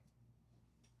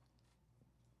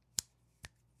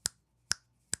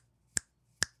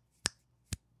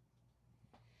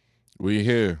We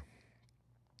here.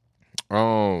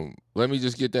 Let me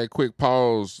just get that quick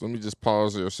pause. Let me just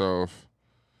pause yourself.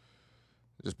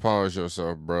 Just pause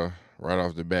yourself, bro, right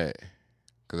off the bat.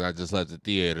 Because I just left the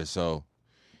theater, so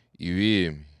you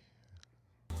hear me.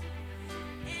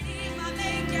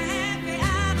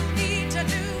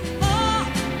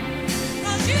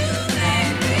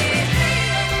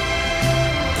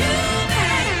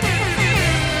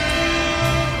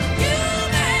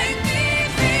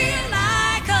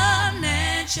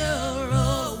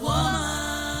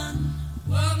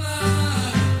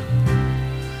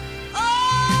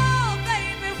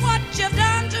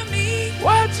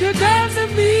 You done to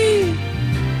me. You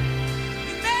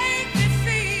make me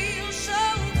feel so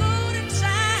good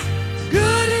inside.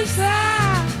 Good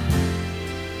inside.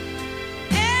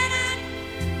 And I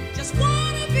just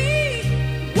wanna be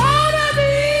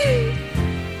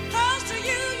close to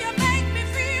you. You make me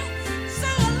feel so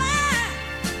alive.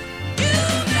 You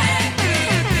make me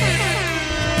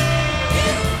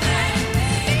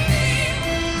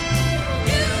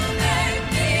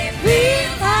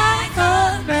feel like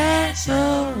a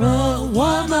natural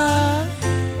woman.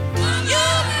 You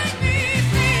make me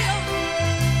feel.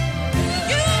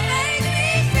 You make me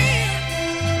feel.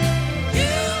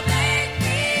 You make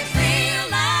me feel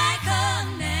like a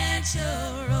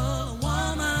natural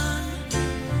woman.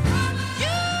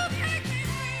 You make me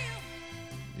feel.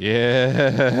 Yeah.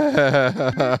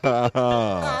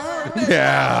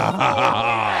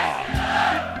 Yeah.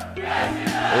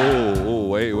 Oh,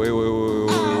 wait.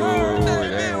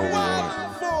 That ain't what we want.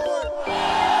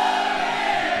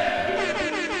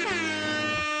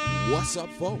 What's up,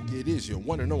 folk? It is your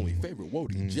one and only favorite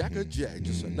Wody Jacka Jack.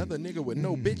 Just another nigga with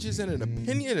no bitches and an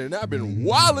opinion, and I've been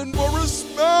wildin' for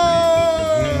respect.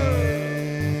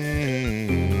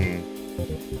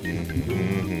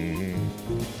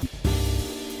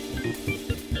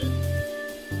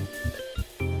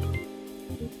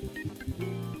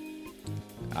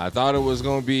 I thought it was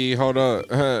gonna be. Hold up.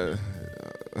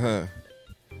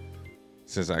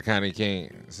 Since I kind of can't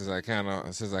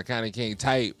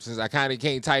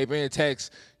type in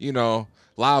text,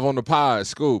 live on the pod,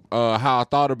 Scoop. How I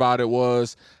thought about it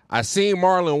was I seen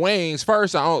Marlon Wayans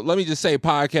first. Let me just say,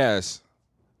 podcast.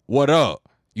 What up?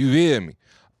 You hear me?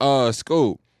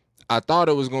 Scoop. I thought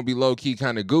it was gonna be low key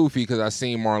kind of goofy because I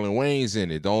seen Marlon Wayans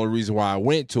in it. The only reason why I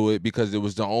went to it because it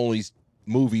was the only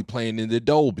movie playing in the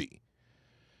Dolby.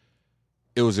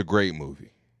 It was a great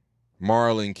movie.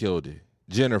 Marlon killed it.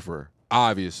 Jennifer,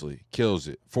 obviously, kills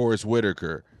it. Forrest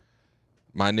Whitaker,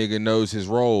 my nigga knows his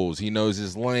roles. He knows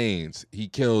his lanes. He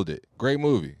killed it. Great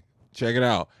movie. Check it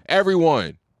out.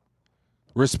 Everyone,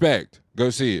 respect.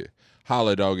 Go see it.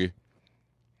 Holla, doggy.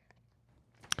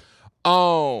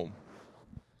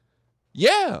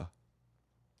 Yeah.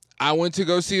 I went to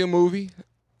go see a movie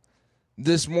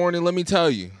this morning. Let me tell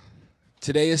you,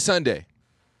 today is Sunday.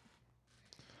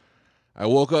 I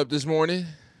woke up this morning.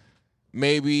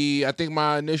 I think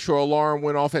my initial alarm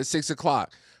went off at 6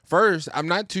 o'clock. First, I'm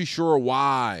not too sure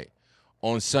why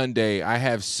on Sunday I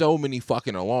have so many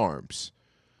fucking alarms.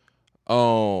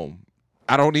 I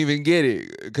don't even get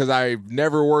it because I've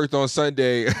never worked on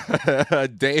Sunday a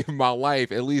day in my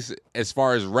life, at least as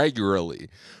far as regularly,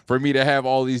 for me to have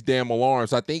all these damn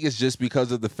alarms. I think it's just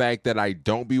because of the fact that I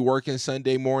don't be working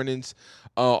Sunday mornings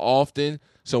often.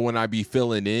 So when I be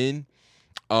filling in,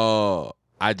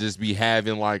 I just be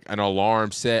having like an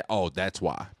alarm set. Oh, that's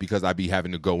why. Because I be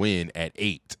having to go in at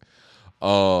 8.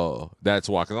 That's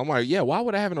why. Because I'm like, yeah, why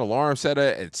would I have an alarm set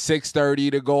at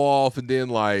 6:30 to go off and then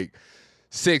like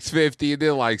 6:50 and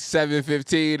then like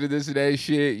 7:15 and this and that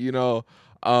shit,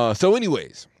 So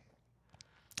anyways,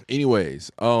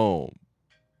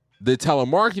 the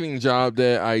telemarketing job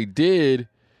that I did,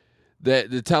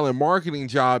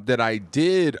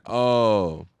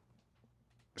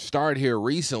 start here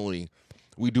recently,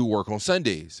 we do work on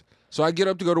Sundays. So I get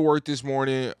up to go to work this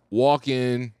morning, walk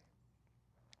in,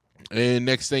 and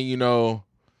next thing you know,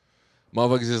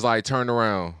 motherfuckers is like, turn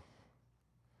around.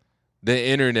 The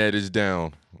internet is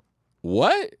down.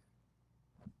 What?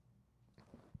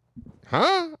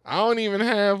 Huh? I don't even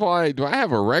have do I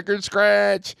have a record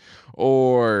scratch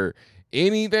or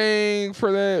anything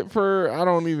for that? I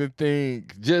don't even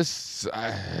think,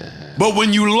 But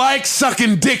when you like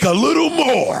sucking dick a little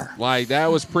more. Like, that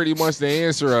was pretty much the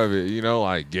answer of it,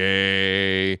 like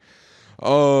gay.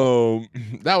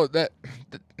 That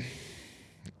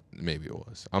maybe it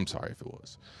was. I'm sorry if it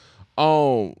was.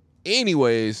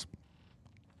 Anyways,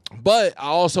 But I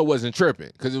also wasn't tripping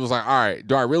because it was like, all right,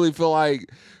 do I really feel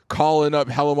like calling up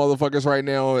hella motherfuckers right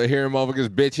now and hearing motherfuckers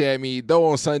bitch at me? Though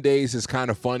on Sundays it's kind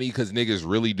of funny because niggas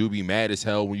really do be mad as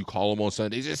hell when you call them on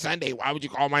Sundays. It's Sunday. Why would you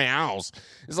call my house?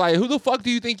 It's like, who the fuck do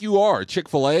you think you are?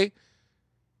 Chick-fil-A?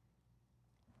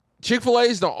 Chick-fil-A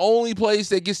is the only place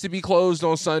that gets to be closed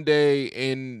on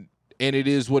Sunday, and it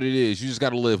is what it is. You just got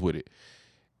to live with it.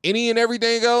 Any and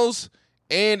everything else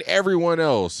and everyone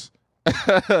else.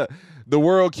 The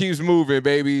world keeps moving,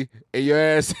 baby, and your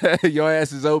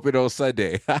ass is open on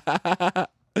Sunday.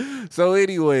 So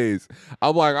anyways,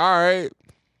 I'm like, all right,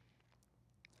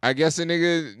 I guess a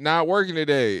nigga not working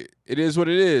today. It is what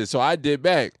it is. So I did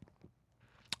back.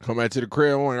 Come back to the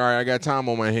crib. I'm like, all right, I got time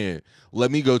on my hand.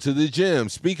 Let me go to the gym.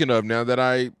 Speaking of, now that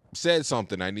I said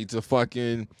something, I need to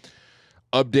fucking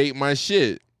update my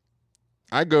shit.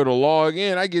 I go to log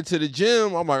in. I get to the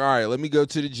gym. I'm like, all right, let me go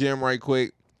to the gym right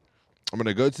quick. I'm going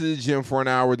to go to the gym for an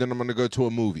hour, then I'm going to go to a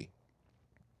movie.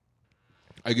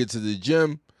 I get to the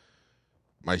gym.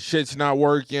 My shit's not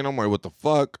working. I'm like, what the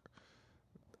fuck?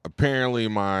 Apparently,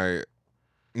 my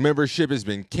membership has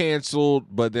been canceled,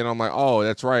 but then I'm like, oh,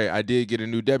 that's right. I did get a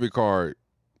new debit card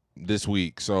this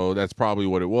week, so that's probably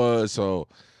what it was. So,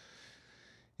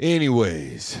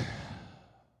 anyways,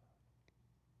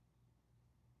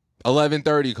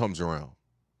 11:30 comes around.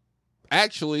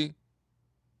 Actually,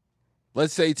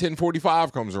 let's say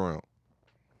 10:45 comes around.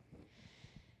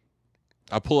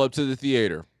 I pull up to the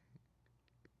theater.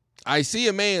 I see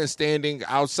a man standing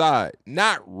outside,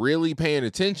 not really paying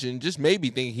attention, just maybe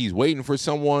think he's waiting for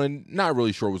someone, not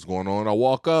really sure what's going on. I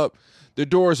walk up, the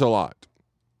doors are locked.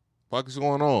 What is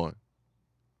going on?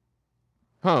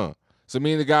 Huh. So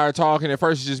me and the guy are talking. At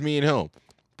first, it's just me and him.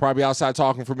 Probably outside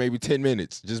talking for maybe 10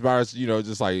 minutes. Just by us,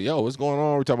 just like, yo, what's going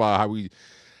on? We're talking about how we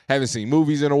haven't seen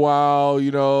movies in a while.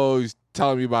 He's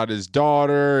telling me about his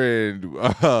daughter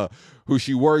and who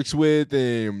she works with,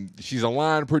 and she's a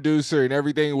line producer, and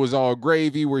everything was all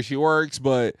gravy where she works.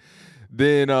 But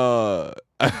then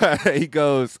he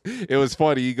goes, it was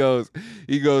funny. He goes,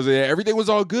 yeah, everything was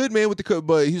all good, man, with the cook.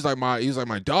 But he was like,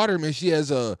 my daughter, man, she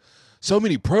has so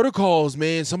many protocols,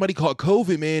 man. Somebody caught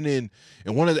COVID, man, and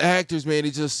one of the actors, man,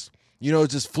 he just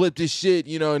flipped his shit,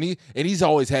 and he's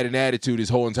always had an attitude his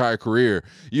whole entire career,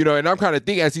 and I'm kind of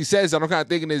thinking, as he says that, I'm kind of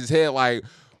thinking in his head, like,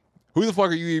 who the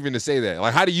fuck are you even to say that?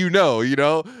 Like, how do you know,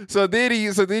 So then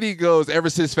he goes, ever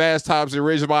since Fast Times at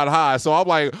Ridgemont High. So I'm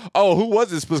like, oh, who was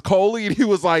this? Spicoli? And he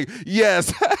was like,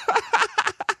 yes.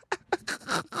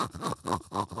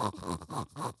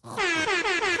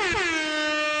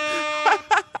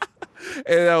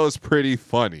 And that was pretty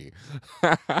funny.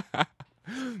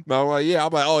 No, I'm like, yeah.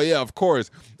 I'm like, oh yeah, of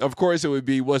course it would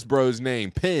be, what's bro's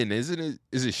name? Penn, isn't it?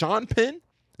 Is it Sean Penn?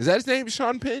 Is that his name,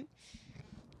 Sean Penn?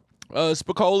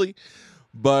 Spicoli.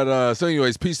 But so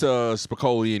anyways, peace to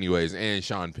Spicoli anyways, and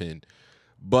Sean Penn.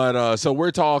 But so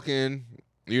we're talking,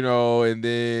 and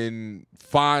then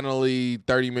finally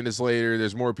 30 minutes later,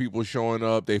 there's more people showing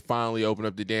up. They finally open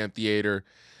up the damn theater,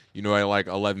 at like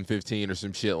 11:15 or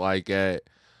some shit like that.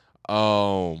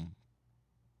 And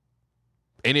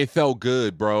it felt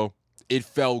good, bro. It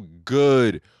felt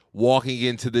good walking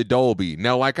into the Dolby.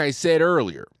 Now, like I said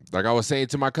earlier, like I was saying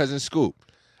to my cousin Scoop,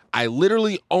 I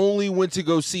literally only went to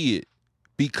go see it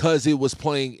because it was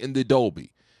playing in the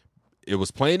Dolby. It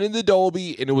was playing in the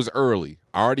Dolby, and it was early.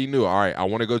 I already knew, all right, I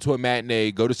want to go to a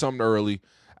matinee, go to something early.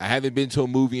 I haven't been to a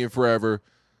movie in forever.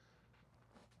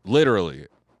 Literally.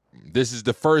 This is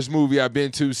the first movie I've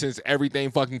been to since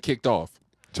everything fucking kicked off.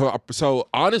 So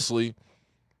honestly,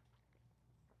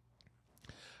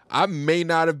 I may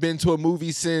not have been to a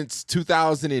movie since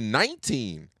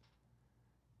 2019.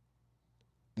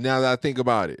 Now that I think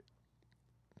about it.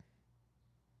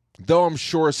 Though I'm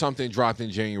sure something dropped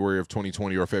in January of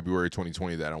 2020 or February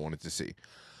 2020 that I wanted to see.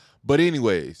 But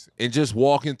anyways, and just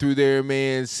walking through there,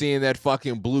 man, seeing that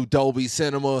fucking blue Dolby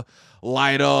Cinema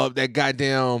light up,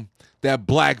 that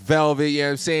black velvet, you know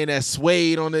what I'm saying, that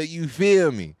suede on it, you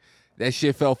feel me? That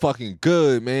shit felt fucking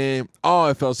good, man. Oh,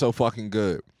 it felt so fucking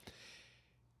good.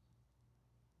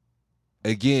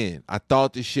 Again, I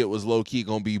thought this shit was low-key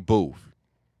gonna be boof.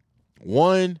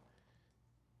 One,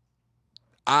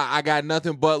 I got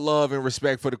nothing but love and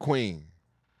respect for the queen.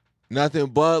 Nothing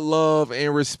but love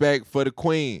and respect for the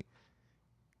queen.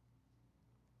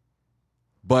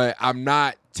 But I'm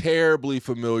not terribly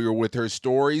familiar with her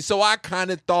story, so I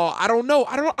kind of thought, I don't know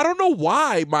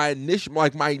why my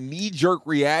knee-jerk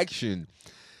reaction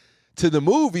to the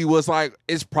movie was like,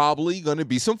 it's probably gonna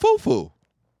be some foo-foo.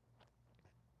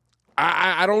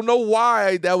 I don't know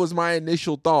why that was my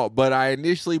initial thought, but I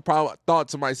initially probably thought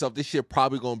to myself, this shit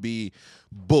probably gonna be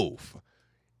boof.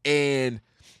 And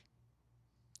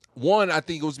one, I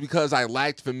think it was because I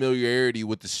lacked familiarity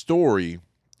with the story.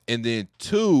 And then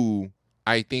two,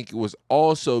 I think it was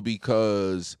also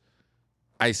because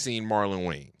I seen Marlon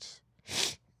Wayans.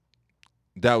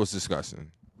 That was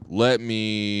disgusting.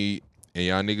 And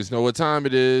y'all niggas know what time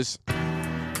it is.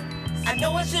 I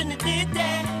know I shouldn't have did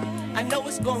that. I know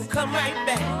it's gonna come right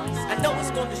back. I know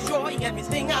it's gonna destroy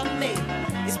everything I made.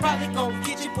 It's probably gonna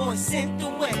get your boy sent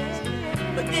away.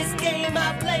 But this game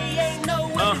I play ain't no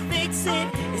way to fix it.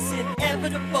 It's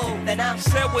inevitable that I'm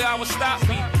Said where I would stop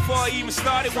me before I even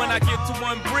started. When I get to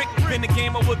one brick, pin the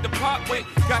game I would depart with.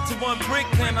 Got to one brick,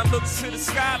 then I look to the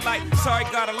sky like, sorry,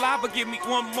 gotta lie, but give me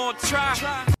one more try.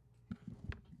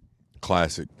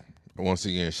 Classic. Once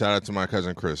again, shout out to my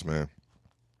cousin Chris, man.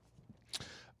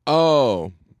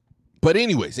 Oh, but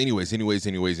anyways.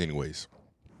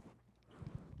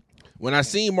 When I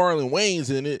seen Marlon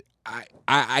Wayans in it,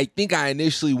 I think I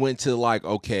initially went to like,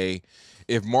 okay,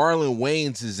 if Marlon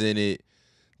Wayans is in it,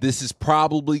 this is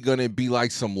probably gonna be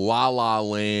like some La La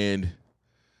Land,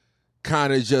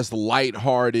 kind of just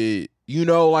lighthearted,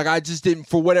 like I just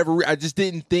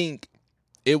didn't think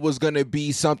it was gonna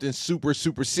be something super,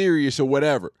 super serious or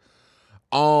whatever.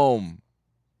 And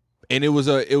it was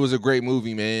a great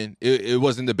movie, man. It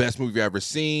wasn't the best movie I've ever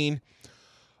seen.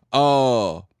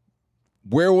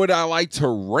 Where would I like to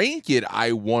rank it,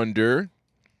 I wonder?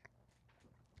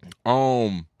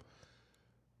 Now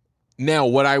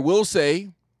what I will say,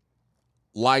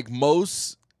 like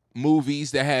most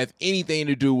movies that have anything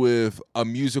to do with a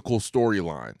musical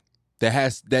storyline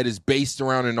that is based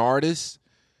around an artist,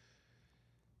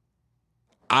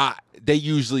 they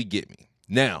usually get me.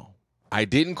 Now, I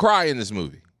didn't cry in this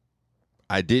movie.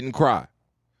 I didn't cry.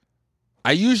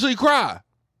 I usually cry.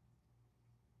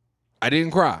 I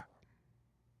didn't cry.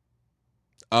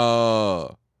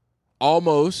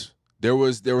 Almost. There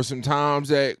were some times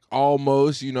that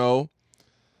almost,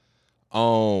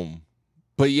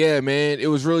 but yeah, man, it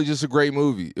was really just a great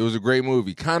movie. It was a great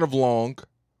movie. Kind of long,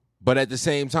 but at the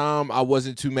same time, I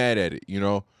wasn't too mad at it,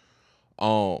 I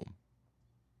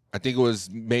think it was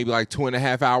maybe like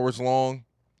 2.5 hours long.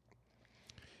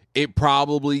 It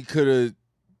probably could have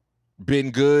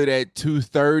been good at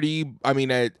 2:30. I mean,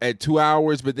 at 2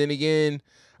 hours, but then again,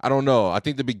 I don't know. I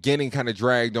think the beginning kind of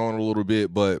dragged on a little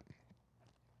bit, but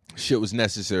shit was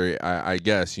necessary, I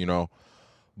guess,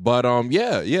 But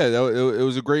it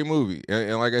was a great movie.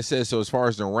 And like I said, so as far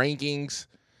as the rankings,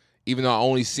 even though I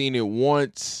only seen it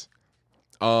once,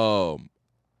 I'm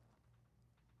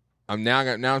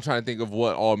trying to think of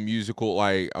what all musical,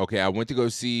 like, okay, I went to go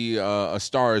see A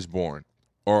Star Is Born.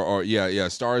 Or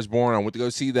Star Is Born. I went to go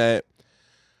see that.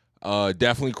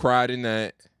 Definitely cried in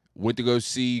that. Went to go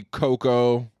see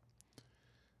Coco.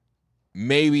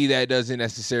 Maybe that doesn't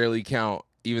necessarily count,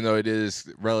 even though it is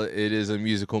a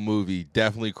musical movie.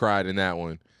 Definitely cried in that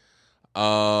one.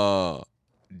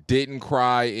 Didn't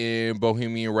cry in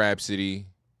Bohemian Rhapsody.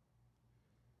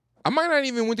 I might not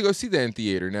even went to go see that in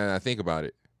theater now that I think about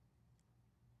it.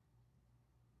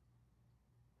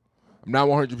 I'm not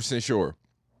 100% sure.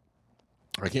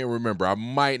 I can't remember. I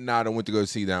might not have went to go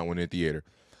see that one in theater.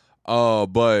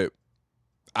 But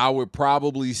I would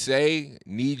probably say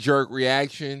knee-jerk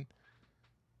reaction,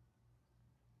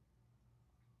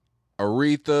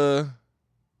 Aretha,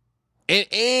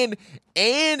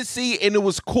 and see, and it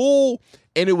was cool,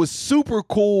 and it was super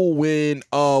cool when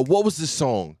what was the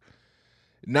song?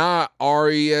 Not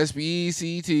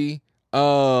RESPECT.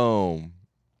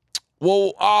 What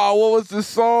was the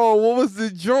song? What was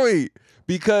the joint?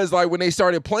 Because like when they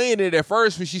started playing it at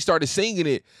first, when she started singing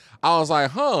it, I was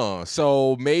like,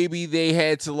 so maybe they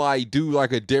had to like do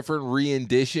like a different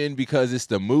rendition because it's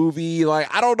the movie.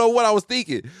 Like, I don't know what I was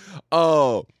thinking.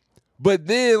 But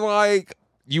then like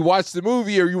you watch the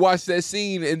movie or you watch that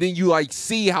scene and then you like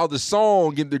see how the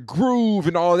song and the groove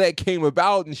and all that came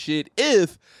about and shit,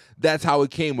 if that's how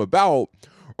it came about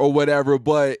or whatever.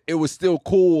 But it was still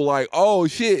cool. Like, oh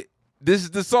shit, this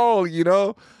is the song,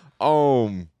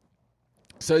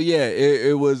 So yeah,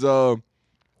 it was dope.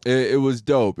 It was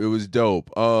dope.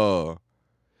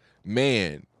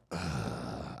 Man,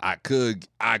 I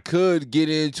could get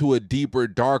into a deeper,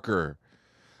 darker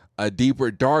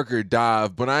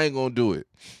dive, but I ain't gonna do it.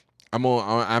 I'm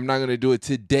not gonna do it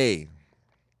today.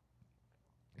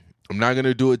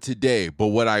 But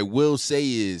what I will say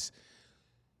is,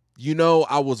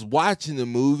 I was watching the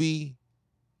movie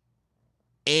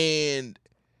and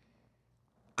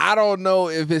I don't know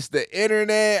if it's the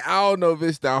internet. I don't know if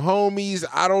it's the homies.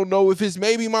 I don't know if it's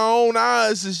maybe my own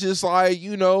eyes. It's just like,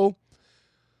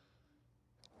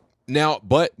 Now,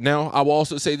 I will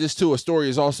also say this too. A story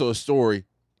is also a story.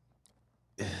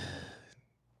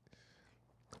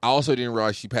 I also didn't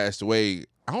realize she passed away.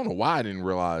 I don't know why I didn't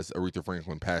realize Aretha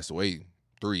Franklin passed away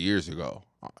 3 years ago.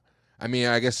 I mean,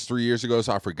 I guess 3 years ago,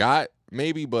 so I forgot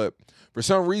maybe, but for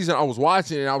some reason I was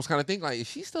watching it and I was kind of thinking like, is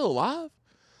she still alive?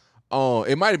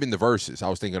 It might have been the Versus. I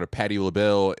was thinking of Patti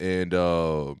LaBelle and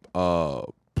who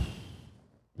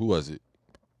was it?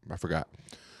 I forgot.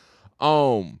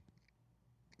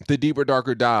 The Deeper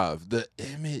Darker Dive. The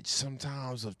image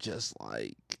sometimes of just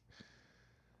like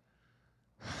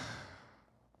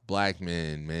black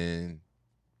men, man.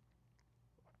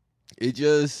 It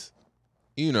just,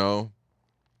 you know,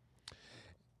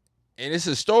 and it's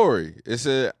a story.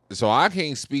 So I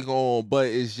can't speak on, but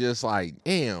it's just like,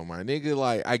 damn, my nigga.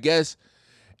 Like, I guess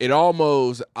it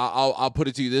almost. I'll put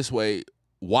it to you this way: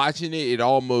 watching it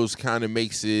almost kind of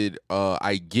makes it.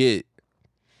 I get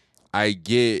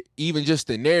even just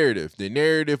the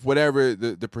narrative, whatever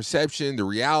the perception, the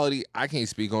reality. I can't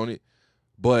speak on it,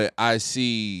 but I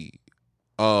see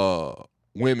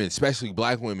women, especially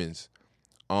black women's,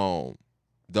 the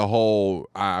whole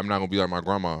I'm not gonna be like my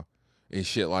grandma and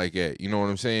shit like that. You know what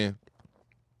I'm saying?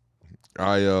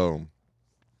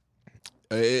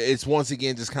 It's once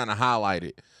again just kind of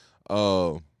highlighted,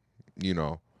 you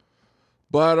know.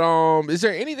 But is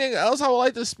there anything else I would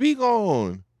like to speak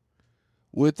on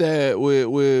with that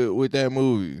with that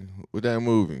movie? With that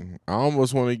movie, I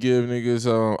almost want to give niggas.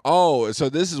 So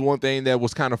this is one thing that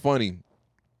was kind of funny.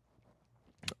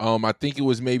 I think it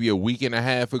was maybe a week and a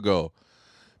half ago.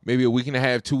 Maybe a week and a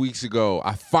half, 2 weeks ago,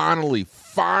 I finally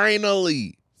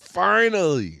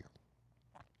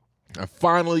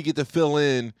get to fill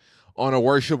in on a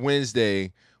Worship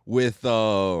Wednesday with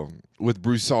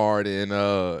Broussard and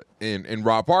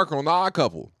Rob Parker on The Odd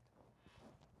Couple.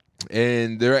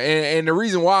 And the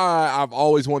reason why I've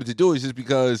always wanted to do it is just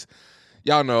because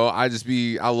y'all know I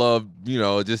love, you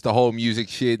know, just the whole music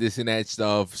shit, this and that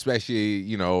stuff, especially,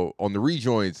 you know, on the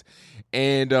rejoins.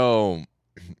 And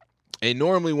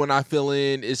normally when I fill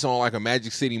in, it's on like a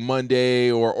Magic City Monday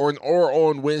or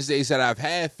on Wednesdays that I've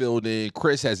had filled in.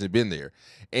 Chris hasn't been there,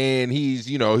 and he's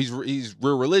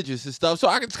real religious and stuff. So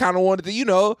I just kind of wanted to, you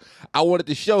know, I wanted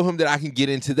to show him that I can get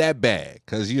into that bag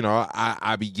because, you know,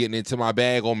 I be getting into my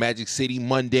bag on Magic City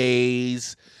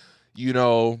Mondays, you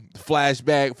know,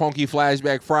 funky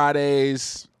flashback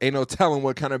Fridays. Ain't no telling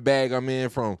what kind of bag I'm in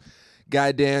from.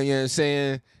 Goddamn, you know what I'm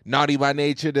saying? Naughty by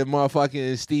Nature, the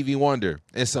motherfucking Stevie Wonder,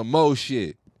 and some more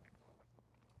shit.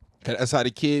 That's how the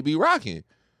kid be rocking.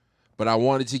 But I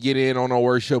wanted to get in on a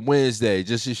Worship Wednesday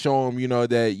just to show him, you know,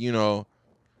 that, you know,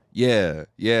 I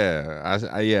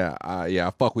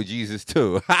fuck with Jesus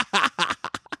too.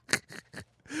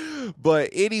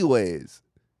 But anyways,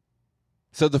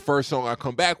 so the first song I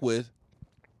come back with,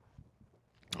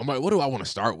 I'm like, what do I want to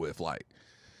start with? Like,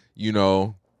 you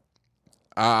know,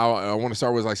 I want to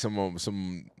start with like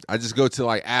some. I just go to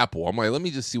like Apple. I'm like, let me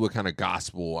just see what kind of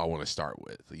gospel I want to start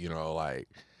with. You know, like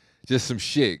just some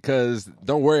shit. Cause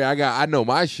don't worry, I know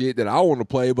my shit that I want to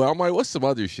play. But I'm like, what's some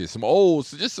other shit? Some old,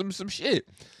 just some shit.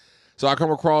 So I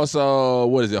come across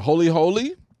what is it? Holy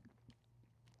Holy.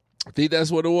 I think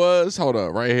that's what it was. Hold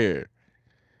up, right here.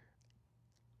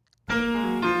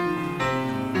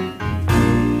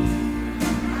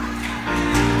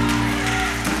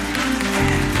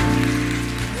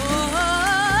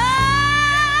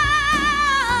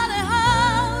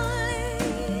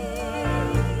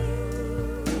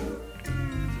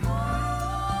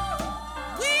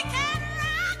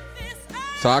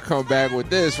 So I come back with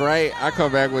this, right? And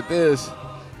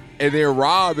then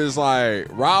Rob is like,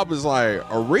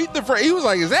 Aretha Franklin. He was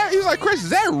like, Chris,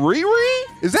 is that Riri?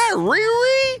 Is that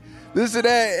Riri? This and that.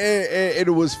 And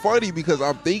it was funny because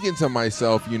I'm thinking to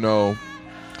myself, like,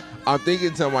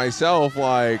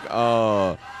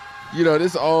 you know,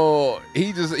 this old,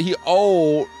 he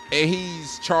old and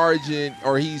he's charging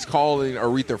or he's calling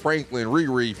Aretha Franklin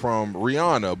Riri from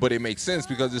Rihanna, but it makes sense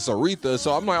because it's Aretha.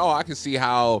 So I'm like, oh, I can see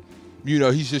how, you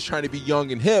know, he's just trying to be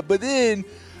young and hip. But then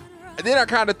I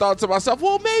kind of thought to myself,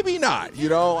 well, maybe not, you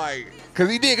know, like, because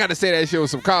he did kind of say that shit with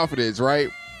some confidence,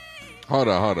 right? Hold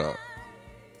up.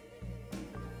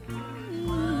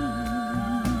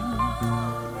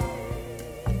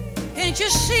 Can't you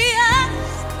see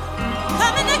us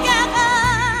coming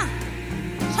together,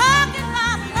 talking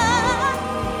about love,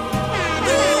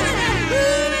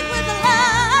 moving with the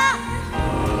love,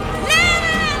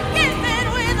 living and giving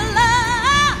with the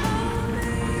love,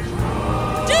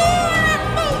 doing and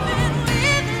moving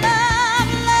with love.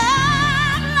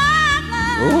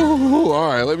 Ooh, all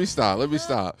right, let me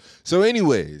stop. So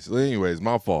anyways,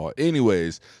 my fault. So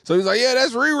he's like, yeah,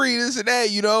 that's Riri, this and that,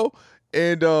 you know,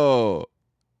 and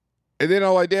then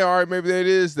I'm like, damn, all right, maybe that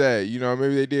is that. You know,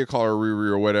 maybe they did call her Riri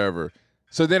or whatever.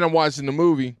 So then I'm watching the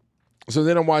movie, So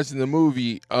then I'm watching the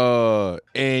movie,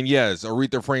 and yes,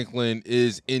 Aretha Franklin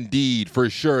is indeed for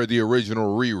sure the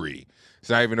original Riri. It's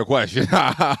not even a question.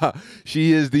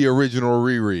 She is the original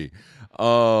Riri.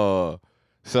 So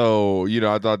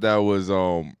I thought that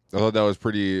was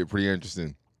pretty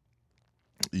interesting.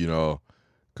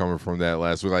 Coming from that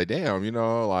last week, like damn,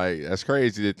 like that's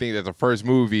crazy to think that the first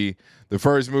movie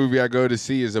I go to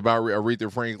see is about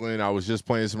Aretha Franklin. I was just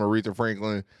playing some Aretha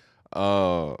Franklin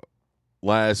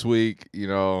last week,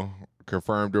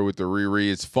 confirmed her with the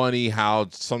Riri. It's funny how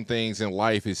some things in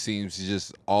life, it seems,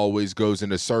 just always goes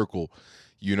in a circle.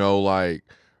 Like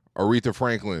Aretha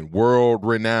Franklin, world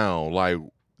renowned, like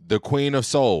the Queen of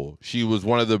Soul. She was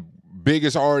one of the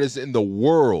biggest artists in the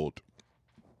world.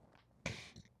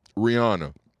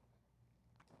 Rihanna,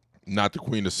 not the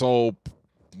Queen of Soul,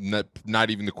 not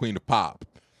even the Queen of Pop,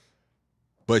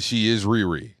 but she is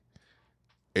Riri.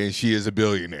 And she is a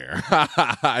billionaire.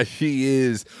 She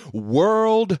is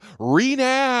world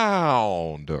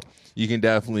renowned. You can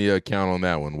definitely count on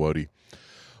that one, Wody.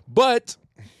 But,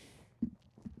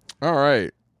 all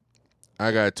right.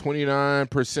 I got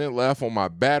 29% left on my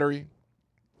battery.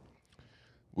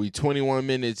 We 21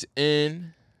 minutes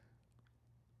in.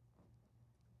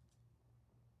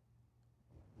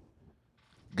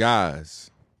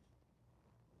 Guys,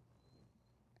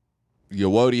 your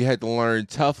Wody had to learn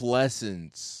tough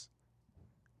lessons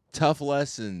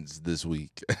this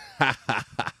week.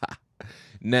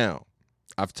 Now,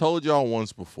 I've told y'all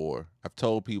once before. I've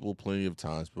told people plenty of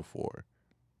times before.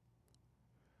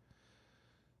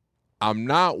 I'm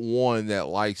not one that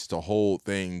likes to hold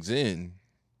things in,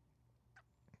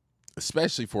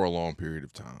 especially for a long period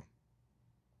of time.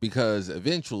 Because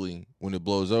eventually, when it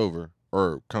blows over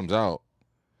or comes out,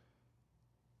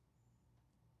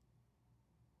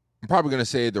 I'm probably going to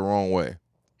say it the wrong way. And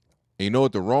you know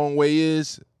what the wrong way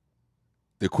is?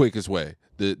 The quickest way.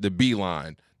 The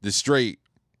beeline. The straight.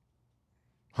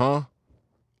 Huh?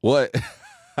 What?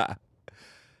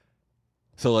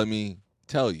 So let me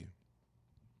tell you.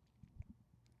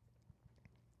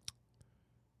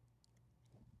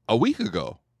 A week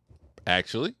ago,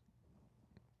 actually.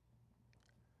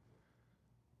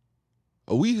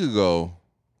 A week ago,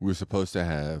 we were supposed to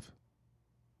have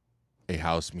a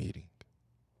house meeting.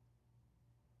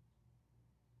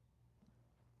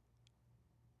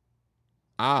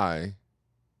 I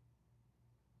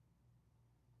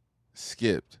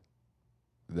skipped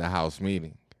the house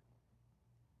meeting.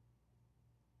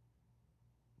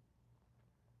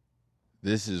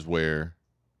 This is where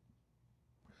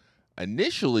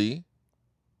initially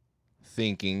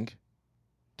thinking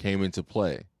came into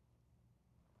play,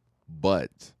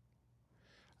 but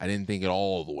I didn't think it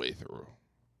all the way through.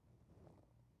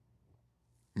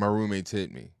 My roommates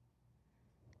hit me.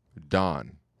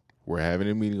 Don, we're having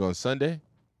a meeting on Sunday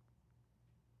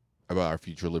about our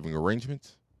future living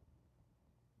arrangements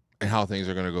and how things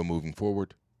are going to go moving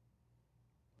forward.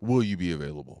 Will you be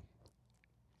available?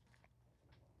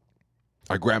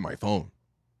 I grabbed my phone.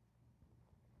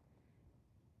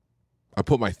 I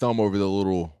put my thumb over the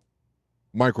little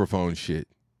microphone shit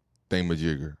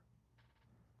thingamajigger.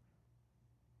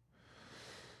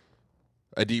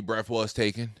 A deep breath was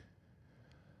taken.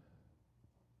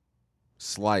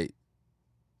 Slight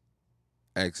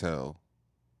exhale.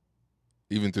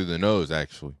 Even through the nose,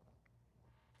 actually.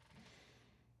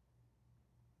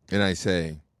 And I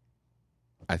say,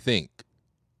 I think.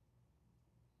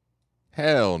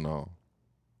 Hell no.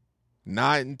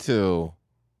 Not until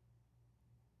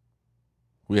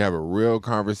we have a real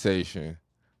conversation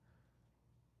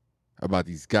about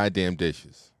these goddamn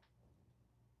dishes.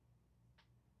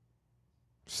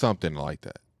 Something like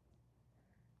that.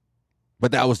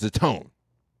 But that was the tone.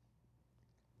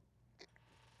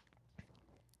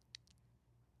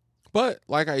 But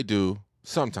like I do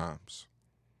sometimes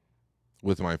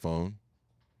with my phone,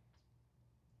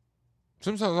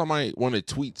 sometimes I might want to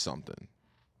tweet something.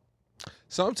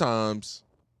 Sometimes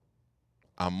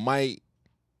I might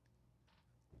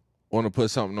want to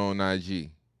put something on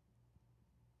IG.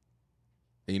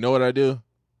 And you know what I do?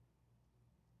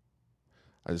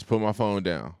 I just put my phone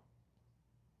down.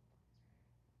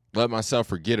 Let myself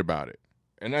forget about it.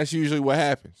 And that's usually what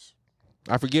happens.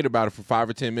 I forget about it for 5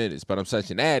 or 10 minutes, but I'm such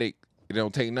an addict, it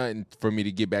don't take nothing for me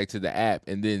to get back to the app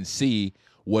and then see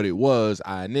what it was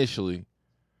I initially.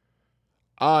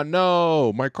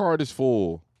 No, my card is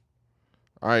full.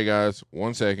 All right, guys,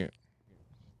 1 second.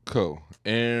 Cool.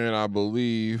 And I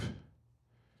believe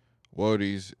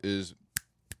Wody's is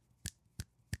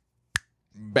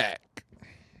back.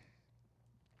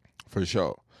 For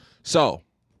sure. So,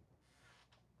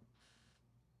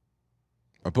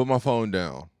 I put my phone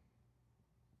down.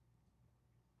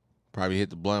 Probably hit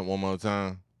the blunt one more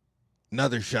time.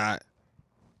 Another shot.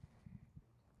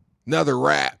 Another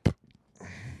rap.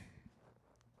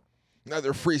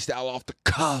 Another freestyle off the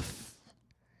cuff.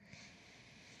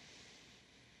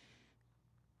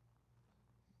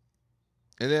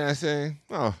 And then I say,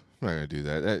 oh, I'm not going to do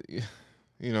that. That,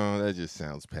 you know, that just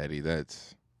sounds petty. That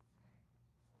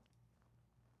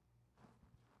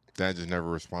just never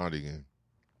respond again.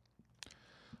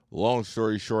 Long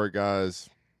story short, guys,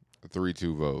 a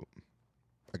 3-2 vote.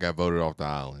 I got voted off the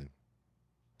island.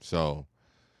 So,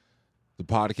 the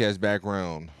podcast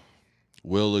background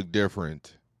will look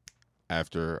different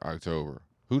after October.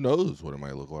 Who knows what it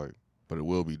might look like, but it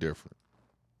will be different.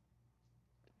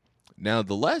 Now,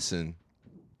 the lesson,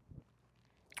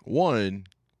 one,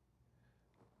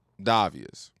 the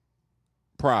obvious.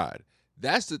 Pride.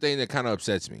 That's the thing that kind of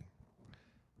upsets me.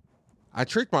 I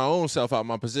tricked my own self out of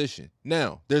my position.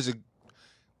 Now, if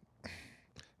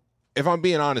I'm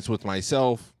being honest with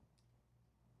myself,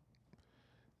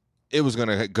 it was going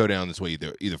to go down this way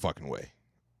either fucking way.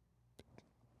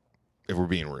 If we're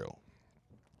being real.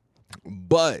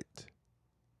 But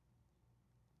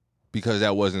because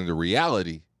that wasn't the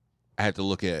reality, I had to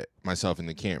look at myself in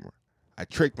the camera. I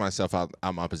tricked myself out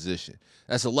of my position.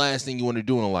 That's the last thing you want to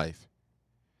do in life.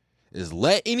 Is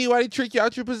let anybody trick you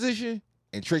out your position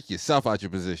and trick yourself out your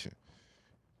position.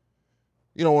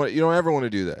 You don't ever want to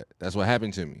do that. That's what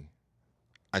happened to me.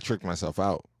 I tricked myself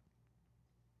out.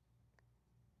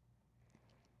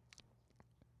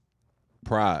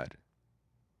 Pride.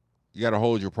 You got to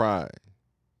hold your pride.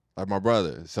 Like my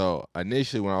brother. So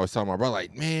initially when I was telling my brother,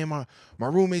 like, man, my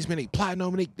roommates, man, they plotting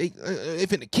on me. They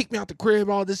finna kick me out the crib,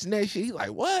 all this and that shit. He's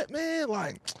like, what, man?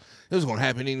 Like, it was going to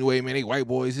happen anyway, man. They white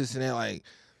boys, this and that. Like,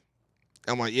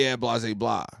 I'm like, yeah, blah,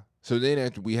 blah. So then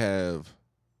after we have,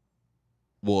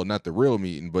 well, not the real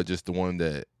meeting, but just the one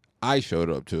that I showed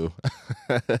up to.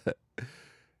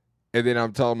 And then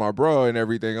I'm telling my bro and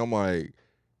everything. I'm like,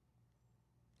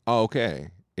 oh, okay.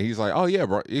 And he's like, oh, yeah,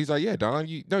 bro. He's like, yeah, Don,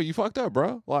 you fucked up,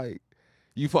 bro. Like,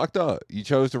 you fucked up. You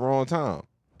chose the wrong time.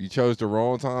 You chose the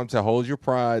wrong time to hold your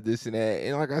pride, this and that.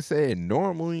 And like I said,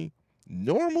 normally,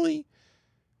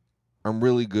 I'm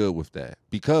really good with that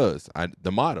because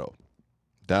the motto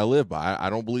that I live by, I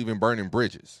don't believe in burning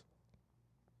bridges.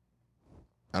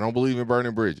 I don't believe in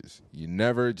burning bridges. You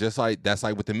never, that's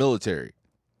like with the military.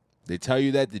 They tell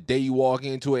you that the day you walk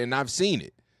into it, and I've seen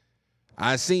it.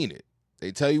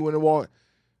 They tell you when to walk.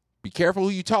 Be careful who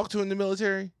you talk to in the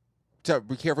military.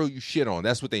 Be careful who you shit on.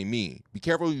 That's what they mean. Be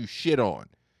careful who you shit on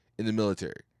in the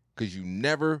military because you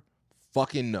never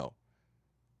fucking know.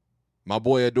 My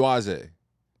boy Adwaze,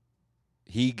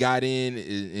 he got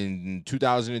in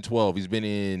 2012. He's been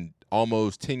in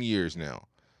almost 10 years now.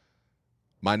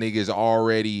 My nigga is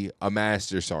already a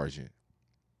master sergeant.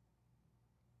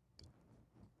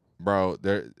 Bro,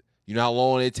 you know how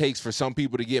long it takes for some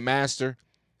people to get master?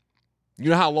 You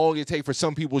know how long it takes for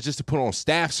some people just to put on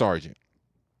staff sergeant?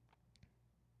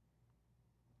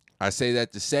 I say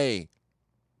that to say,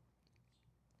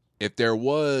 if there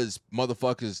was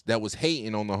motherfuckers that was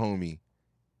hating on the homie,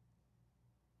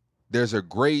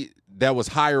 that was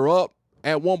higher up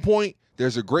at one point,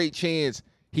 there's a great chance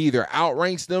he either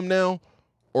outranks them now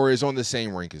or is on the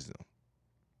same rank as them.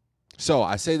 So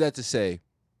I say that to say,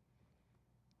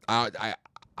 I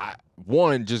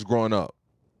just growing up,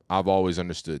 I've always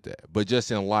understood that. But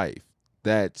just in life,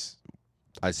 I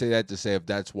say that to say if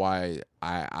that's why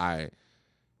I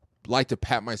like to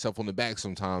pat myself on the back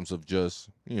sometimes of just,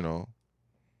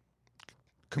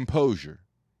 composure.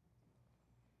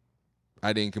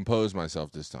 I didn't compose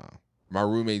myself this time. My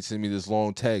roommate sent me this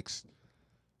long text,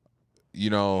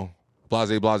 blase,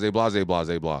 blase, blase,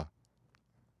 blase, blah.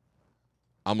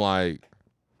 I'm like,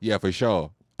 yeah, for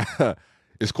sure.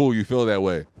 It's cool you feel that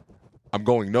way. I'm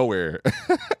going nowhere.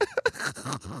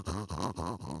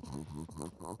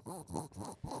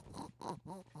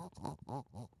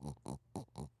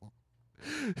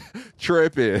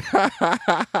 Tripping.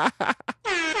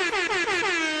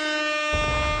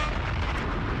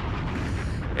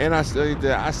 And I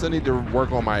still need to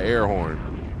work on my air horn.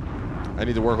 I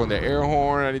need to work on the air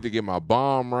horn. I need to get my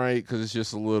bomb right because it's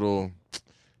just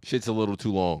shit's a little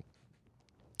too long.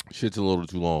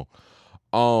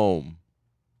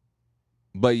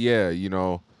 But yeah,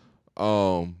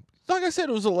 like I said,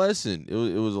 it was a lesson. It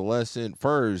was a lesson.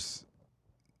 First,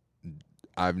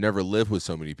 I've never lived with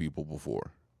so many people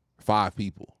before. 5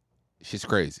 people. Shit's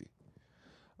crazy.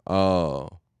 And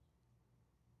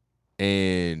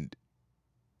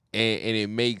it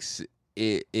makes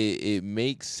it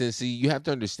makes sense. See, you have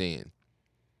to understand.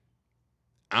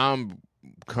 I'm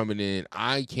coming in.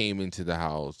 I came into the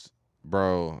house,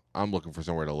 bro. I'm looking for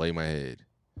somewhere to lay my head.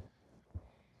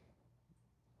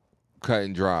 cut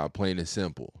and dry, plain and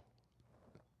simple.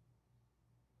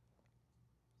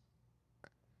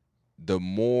 The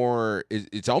more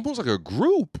it's almost like a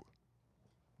group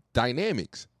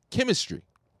dynamics, chemistry.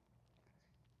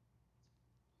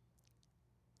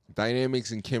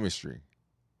 Dynamics and chemistry.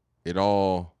 It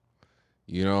all,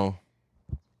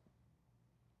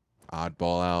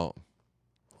 oddball out.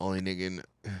 Only nigga,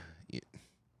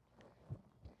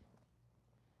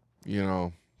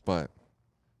 but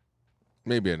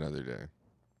maybe another day.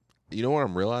 You know what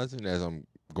I'm realizing as I'm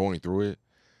going through it?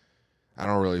 I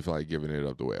don't really feel like giving it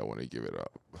up the way I want to give it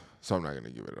up. So I'm not going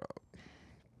to give it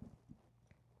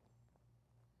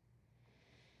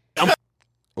up.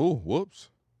 Oh, whoops.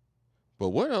 But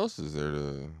what else is there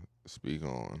to speak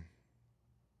on?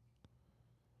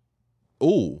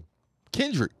 Oh,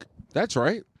 Kendrick. That's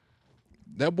right.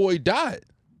 That boy died.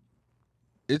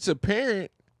 It's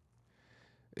apparent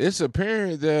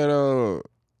that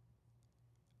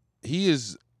he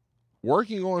is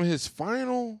working on his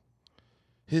final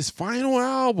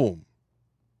album.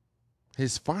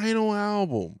 His final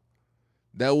album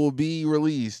that will be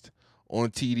released on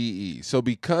TDE. So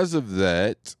because of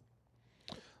that,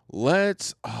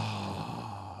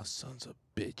 sons of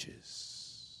bitches.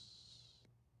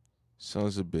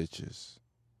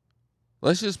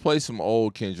 Let's just play some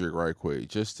old Kendrick right quick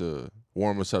just to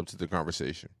warm us up to the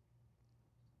conversation.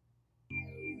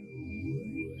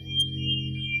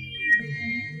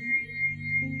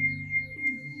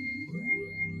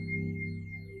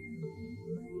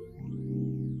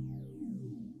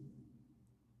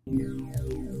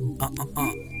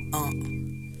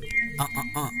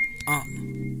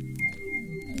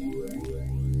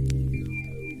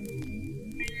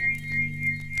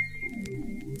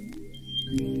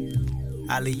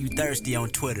 I leave you thirsty on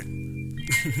Twitter.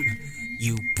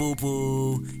 You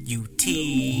boo-boo, you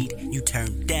teed, you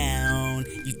turned down,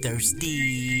 you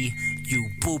thirsty, you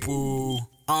boo-boo.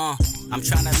 I'm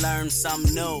trying to learn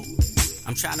something new.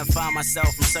 I'm trying to find myself,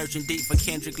 I'm searching deep for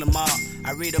Kendrick Lamar.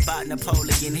 I read about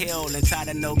Napoleon Hill and try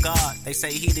to know God. They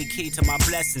say he the key to my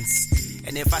blessings.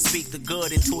 And if I speak the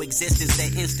good into existence,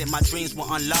 that instant my dreams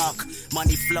will unlock.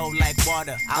 Money flow like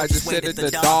water, I'll just wait at the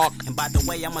dark. And by the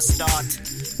way, I'ma start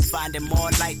finding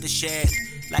more light to shed.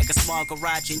 Like a small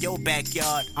garage in your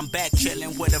backyard. I'm back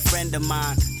chilling with a friend of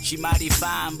mine. She mighty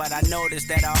fine, but I noticed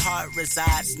that her heart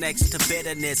resides next to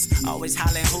bitterness. Always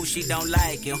hollering who she don't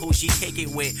like and who she kick it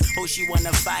with. Who she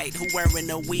wanna fight, who wearing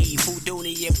a weave. Who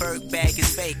Dooney your Burke bag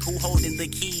is fake. Who holding the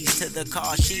keys to the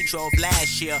car she drove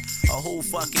last year. Or who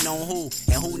fucking on who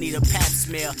and who need a pap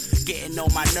smear. Getting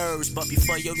on my nerves, but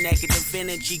before your negative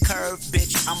energy curve,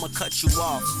 bitch, I'ma cut you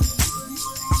off.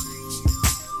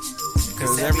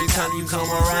 Cause every time you come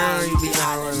around, you be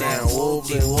hollering that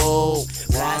whoop-de-whoop,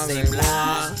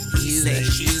 blah-de-blah, he say,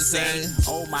 she say,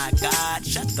 oh my God,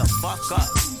 shut the fuck up.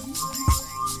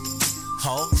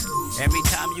 Ho, every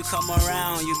time you come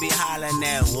around, you be hollering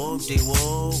that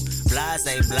whoop-de-whoop,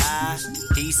 blah-de-blah,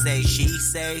 he say, she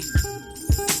say,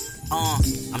 I'm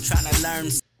trying to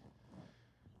learn.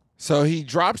 So he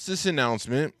drops this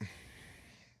announcement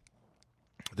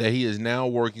that he is now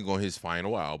working on his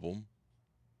final album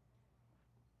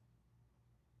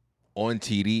on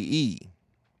TDE.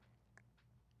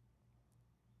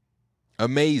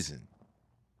 Amazing.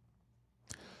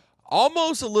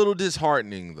 Almost a little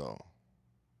disheartening, though.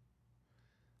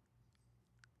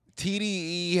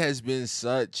 TDE has been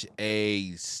such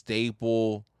a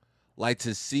staple. Like,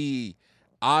 to see,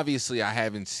 obviously, I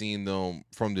haven't seen them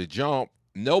from the jump.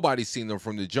 Nobody's seen them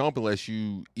from the jump unless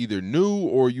you either knew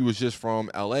or you was just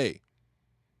from LA.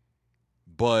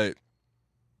 But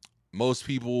most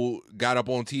people got up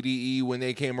on TDE when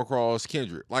they came across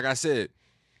Kendrick. Like I said,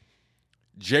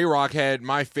 J-Rock had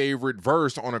my favorite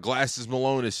verse on a Glasses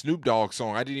Malone and Snoop Dogg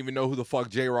song. I didn't even know who the fuck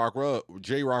J-Rock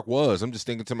was. I'm just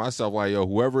thinking to myself, like, yo,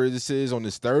 whoever this is on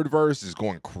this third verse is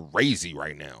going crazy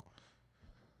right now.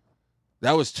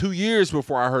 That was 2 years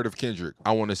before I heard of Kendrick,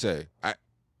 I want to say.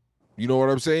 You know what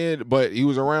I'm saying? But he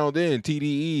was around then.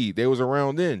 TDE, they was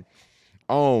around then.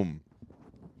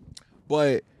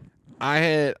 But I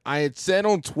had said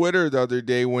on Twitter the other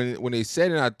day when they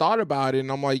said it, and I thought about it,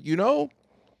 and I'm like,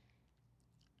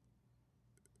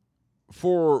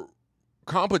 for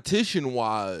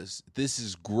competition-wise, this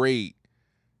is great.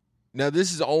 Now,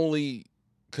 this is only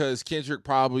because Kendrick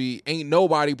ain't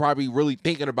nobody really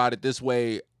thinking about it this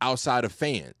way outside of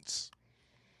fans.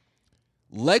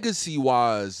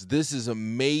 Legacy-wise, this is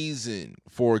amazing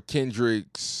for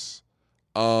Kendrick's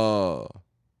for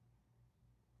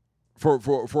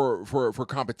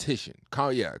competition.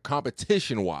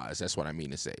 Competition-wise, that's what I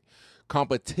mean to say.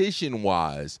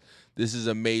 Competition-wise, this is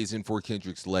amazing for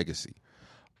Kendrick's legacy.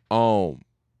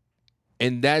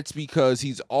 And that's because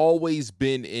he's always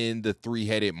been in the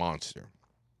three-headed monster.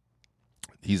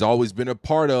 He's always been a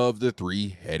part of the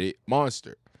three-headed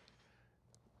monster.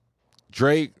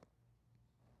 Drake,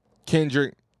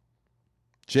 Kendrick,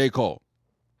 J. Cole.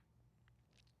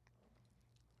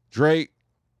 Drake,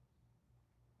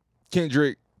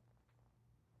 Kendrick,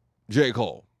 J.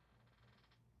 Cole.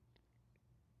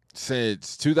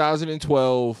 Since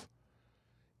 2012,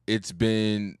 it's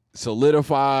been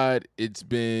solidified, it's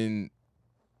been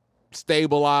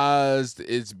stabilized,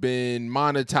 it's been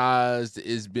monetized,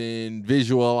 it's been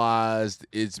visualized,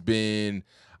 it's been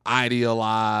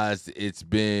idealized, it's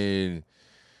been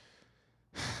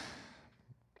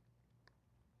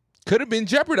could have been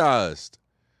jeopardized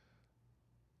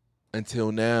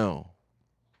until now.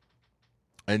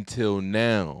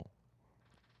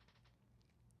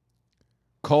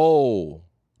 Cole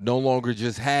no longer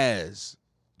just has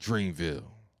Dreamville.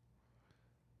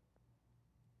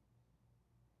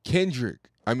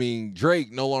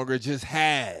 Drake no longer just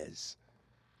has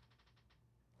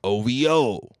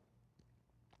OVO.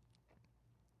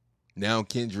 Now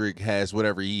Kendrick has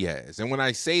whatever he has. And when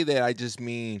I say that, I just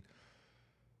mean,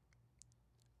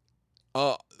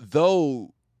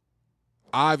 though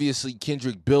obviously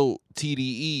Kendrick built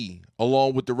TDE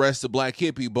along with the rest of Black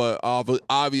Hippie, but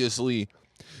obviously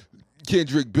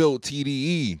Kendrick built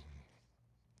TDE.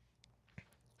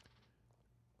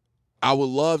 I would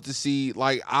love to see,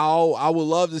 I would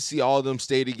love to see all of them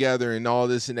stay together and all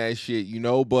this and that shit,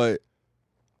 but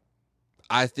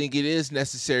I think it is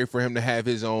necessary for him to have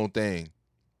his own thing,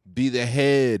 be the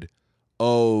head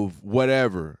of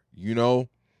whatever,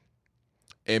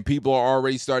 and people are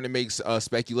already starting to make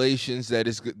speculations that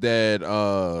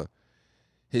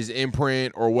his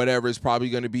imprint or whatever is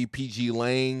probably going to be PG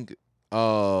Lang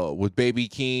with Baby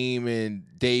Keem and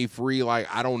Dave Free.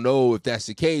 I don't know if that's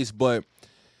the case, but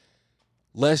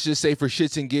let's just say for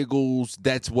shits and giggles,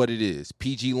 that's what it is.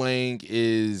 PG Lang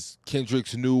is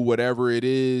Kendrick's new whatever it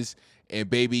is, and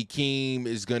Baby Keem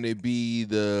is going to be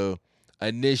the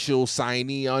initial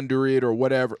signee under it or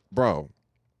whatever. Bro,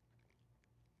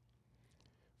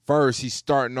 first, he's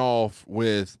starting off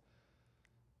with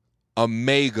a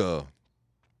mega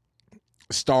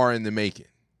star in the making.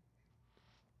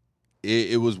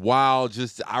 It was wild.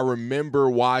 I remember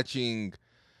watching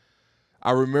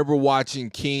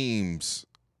Keem's,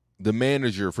 the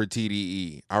manager for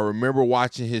TDE. I remember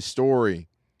watching his story,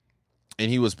 and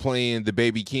he was playing the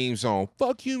Baby Keem song.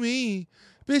 Fuck you, me.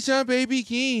 Bitch, I'm Baby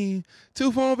Keem.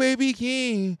 2-phone Baby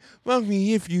Keem. Fuck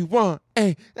me if you want.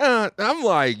 Hey, I'm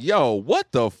like, yo,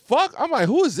 what the fuck? I'm like,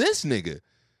 who is this nigga?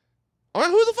 I'm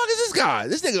like, who the fuck is this guy?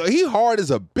 This nigga, he hard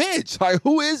as a bitch. Like,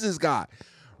 who is this guy?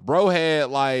 Bro had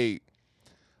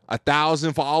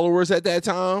 1,000 followers at that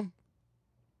time.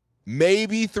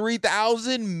 Maybe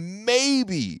 3,000,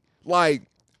 maybe.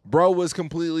 Bro was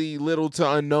completely little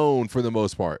to unknown for the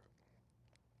most part.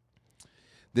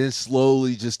 Then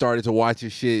slowly just started to watch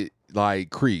his shit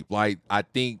creep. I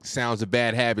think Sounds of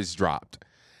Bad Habits dropped.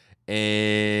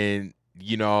 And,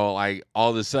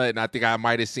 all of a sudden, I think I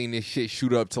might have seen this shit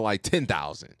shoot up to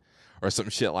 10,000 or some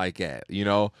shit like that,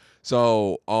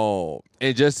 So,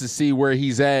 and just to see where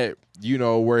he's at,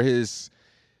 where his,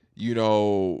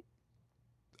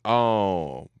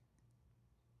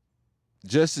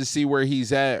 just to see where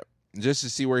he's at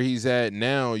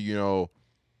now,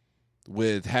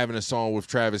 with having a song with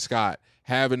Travis Scott,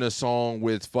 having a song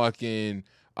with fucking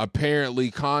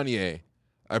apparently Kanye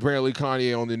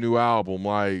on the new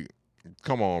album.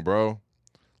 Come on, bro.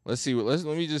 Let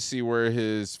me just see where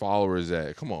his followers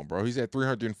at. Come on, bro. He's at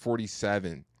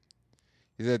 347.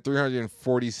 He's at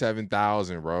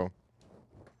 347,000, bro.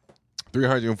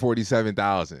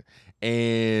 347,000.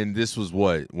 And this was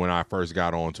when I first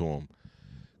got onto him.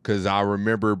 Cause I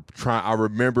remember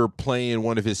playing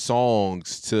one of his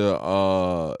songs to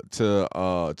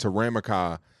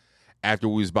Ramaka after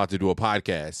we was about to do a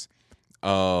podcast.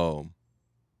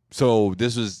 So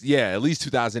this was at least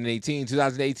 2018,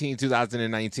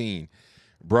 2019.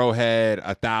 Bro had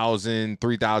 1,000,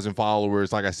 3,000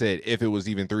 followers. Like I said, if it was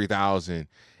even 3,000,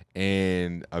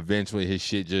 and eventually his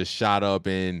shit just shot up.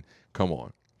 And come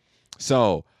on,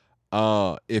 so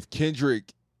if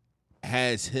Kendrick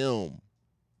has him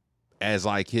as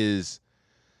his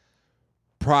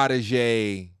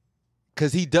protege,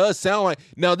 because he does sound like,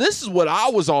 now this is what I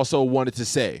was also wanted to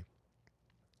say,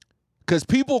 because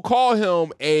people call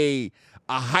him a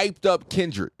hyped up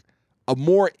Kendrick, a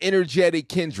more energetic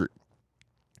Kendrick,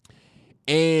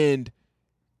 and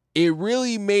it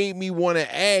really made me want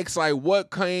to ask,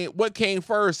 what came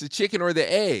first, the chicken or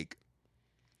the egg?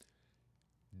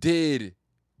 Did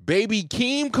Baby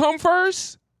Keem come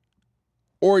first,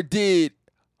 or did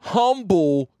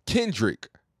Humble Kendrick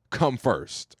come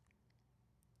first?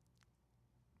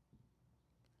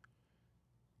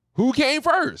 Who came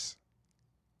first?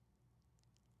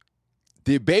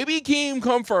 Did Baby Keem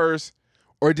come first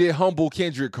or did Humble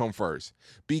Kendrick come first?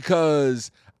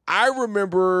 Because I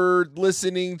remember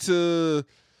listening to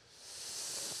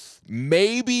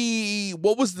maybe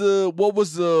what was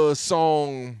the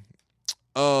song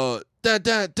what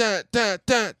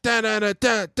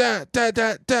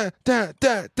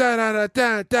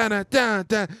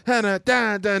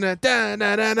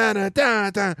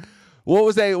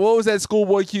was that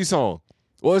Schoolboy Q song?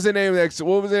 What was the name of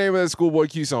that Schoolboy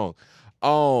Q song?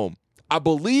 I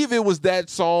believe it was that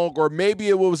song, or maybe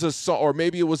it was a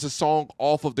song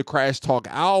off of the Crash Talk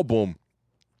album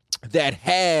that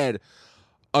had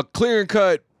a clear and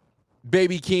cut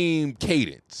Baby Keem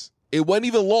cadence. It wasn't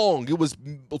even long. It was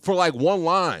for like one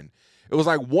line. It was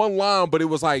like one line, but it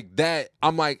was like that.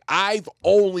 I'm like, I've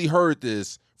only heard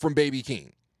this from Baby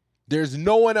Keem. There's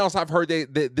no one else I've heard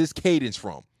this cadence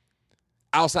from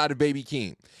outside of Baby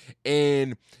Keem.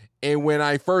 And when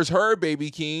I first heard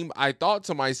Baby Keem, I thought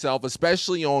to myself,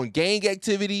 especially on Gang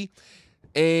Activity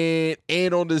and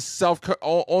on the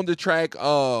track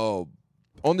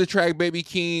Baby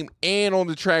Keem and on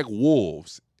the track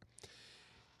Wolves,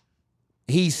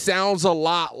 he sounds a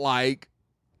lot like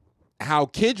how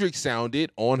Kendrick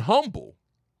sounded on Humble.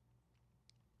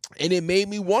 And it made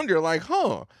me wonder, like,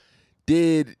 who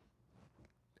bit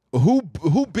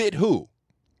who?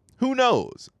 Who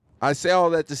knows? I say all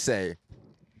that to say,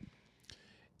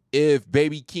 if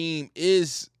Baby Keem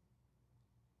is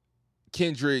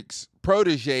Kendrick's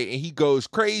protege and he goes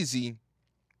crazy,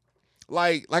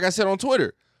 like I said on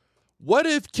Twitter, what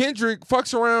if Kendrick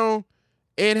fucks around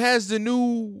and has the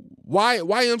new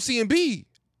YMCMB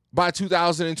by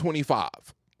 2025?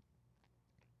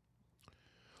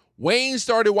 Wayne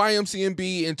started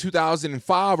YMCMB in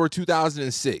 2005 or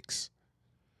 2006.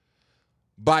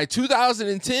 By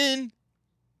 2010,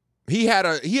 he had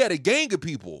a gang of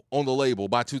people on the label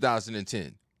by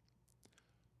 2010.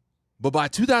 But by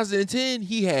 2010,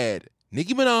 he had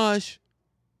Nicki Minaj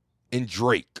and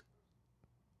Drake.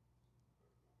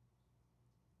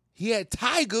 He had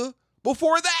Tyga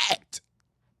before that.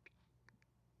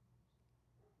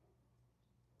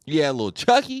 He had a little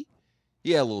Chucky.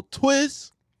 He had a little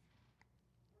Twist.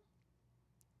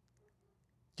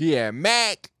 He had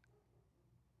Mac.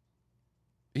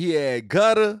 He had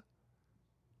Gutter.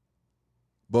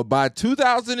 But by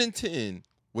 2010,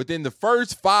 within the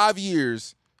first 5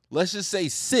 years, let's just say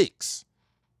 6,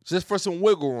 just for some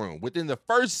wiggle room, within the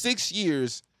first 6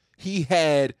 years, he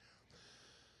had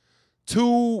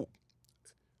two.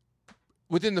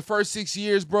 Within the first 6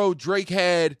 years, bro, Drake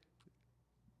had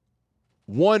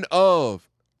one of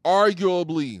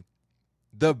arguably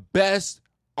the best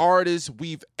artists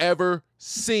we've ever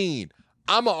seen.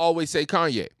 I'ma always say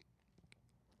Kanye.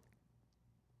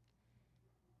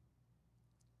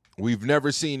 We've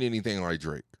never seen anything like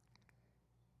Drake.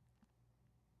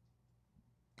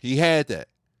 He had that.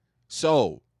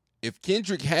 So, if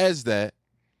Kendrick has that,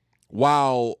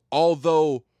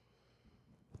 although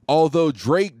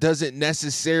Drake doesn't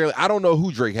necessarily, I don't know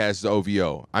who Drake has the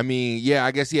OVO. I mean, yeah,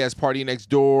 I guess he has Party Next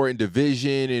Door and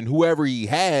Division and whoever he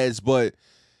has, but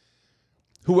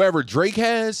whoever Drake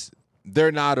has,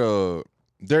 they're not a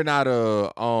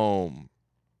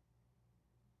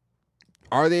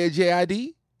are they a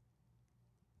JID?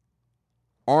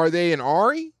 Are they an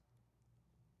Ari?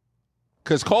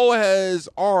 Because Cole has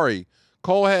Ari.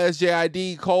 Cole has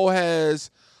JID. Cole has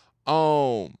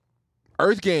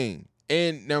Earth Gang.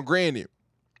 And now granted,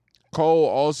 Cole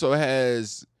also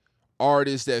has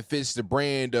artists that fits the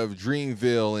brand of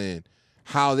Dreamville and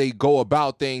how they go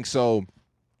about things. So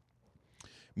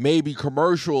maybe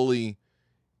commercially,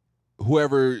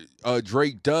 whoever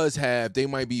Drake does have, they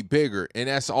might be bigger. And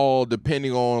that's all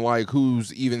depending on like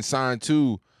who's even signed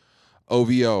to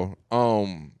OVO.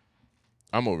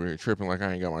 I'm over here tripping like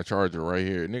I ain't got my charger right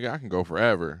here. Nigga, I can go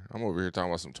forever. I'm over here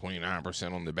talking about some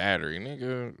 29% on the battery.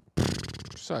 Nigga,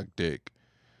 suck dick.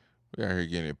 We out here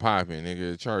getting it popping,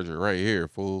 nigga. Charger right here,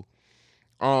 fool.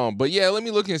 But yeah, let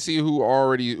me look and see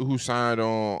who signed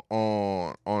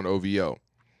on OVO.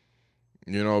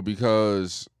 You know,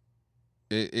 because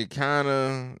it kind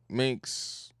of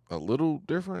makes a little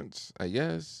difference, I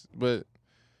guess. But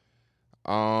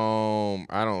I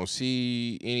don't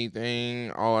see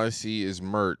anything. All I see is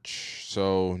merch.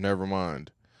 So never mind.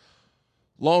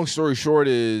 Long story short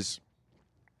is,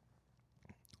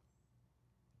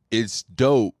 it's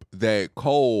dope that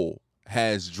Cole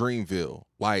has Dreamville.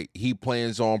 Like, he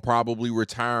plans on probably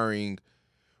retiring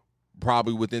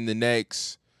probably within the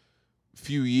next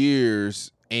few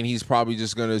years and he's probably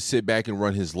just gonna sit back and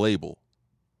run his label.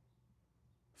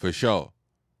 For sure.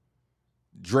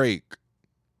 Drake,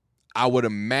 I would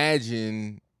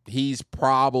imagine he's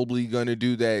probably gonna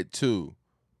do that too.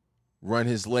 Run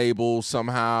his label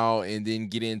somehow and then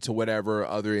get into whatever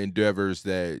other endeavors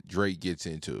that Drake gets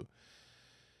into.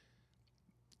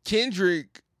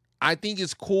 Kendrick, I think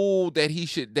it's cool that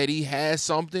he has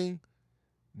something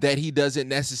that he doesn't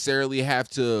necessarily have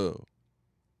to,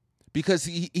 because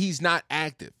he's not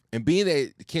active. And being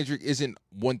that Kendrick isn't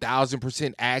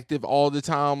 1,000% active all the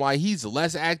time, like he's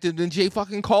less active than J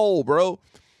fucking Cole, bro.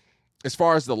 As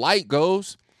far as the light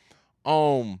goes.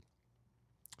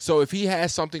 So if he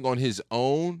has something on his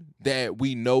own that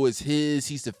we know is his,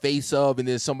 he's the face of, and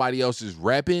then somebody else is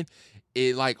repping,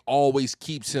 it like always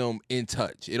keeps him in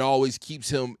touch. It always keeps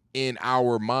him in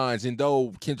our minds. And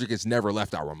though Kendrick has never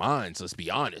left our minds, let's be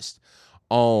honest.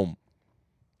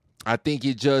 I think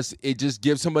it just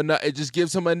gives him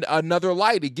another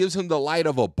light. It gives him the light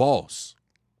of a boss.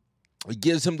 It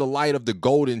gives him the light of the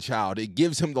golden child. It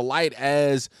gives him the light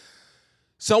as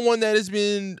someone that has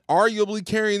been arguably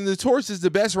carrying the torch as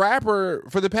the best rapper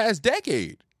for the past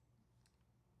decade.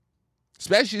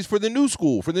 Especially for the new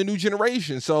school, for the new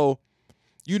generation. So,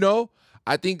 you know,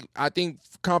 I think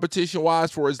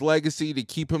competition-wise for his legacy, to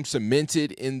keep him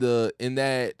cemented in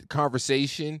that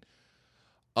conversation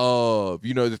of,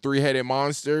 you know, the three-headed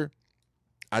monster,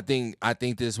 I think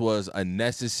this was a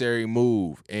necessary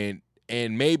move. And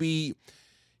maybe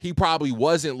he probably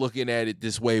wasn't looking at it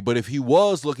this way, but if he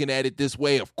was looking at it this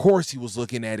way, of course he was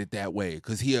looking at it that way,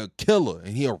 because he a killer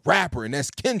and he a rapper, and that's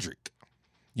Kendrick,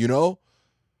 you know?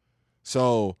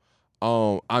 So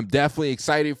I'm definitely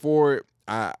excited for it.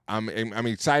 I'm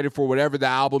excited for whatever the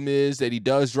album is that he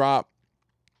does drop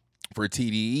for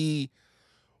TDE,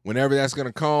 whenever that's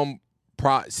gonna come.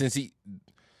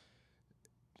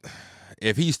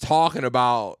 If he's talking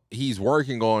about he's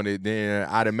working on it, then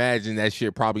I'd imagine that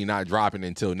shit probably not dropping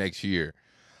until next year,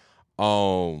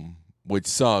 which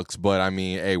sucks. But I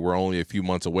mean, hey, we're only a few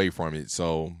months away from it,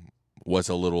 so what's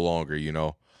a little longer, you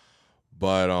know?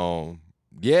 But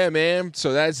yeah, man.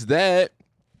 So that's that.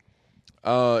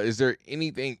 Is there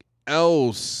anything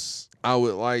else I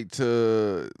would like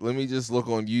to? Let me just look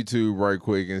on YouTube right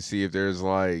quick and see if there's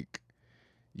like,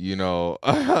 you know,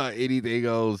 anything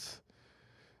else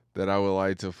that I would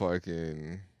like to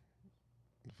fucking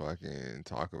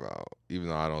talk about. Even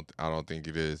though I don't think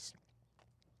it is.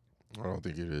 I don't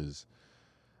think it is.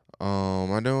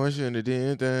 I know I shouldn't have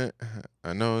did that.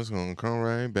 I know it's gonna come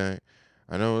right back.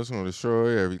 I know it's gonna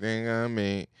destroy everything I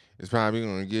made. It's probably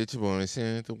gonna get your boy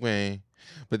sent away.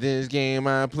 But this game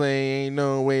I play ain't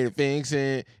no way to fix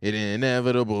it. It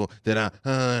inevitable that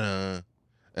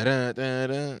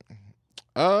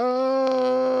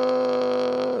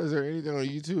is there anything on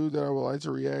YouTube that I would like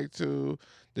to react to?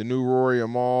 The new Rory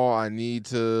Amal, I need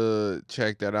to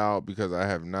check that out because I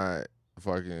have not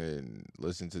fucking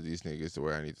listened to these niggas the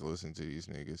way I need to listen to these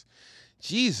niggas.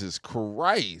 Jesus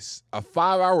Christ. A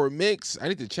 5-hour mix. I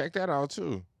need to check that out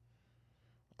too.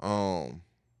 Oh,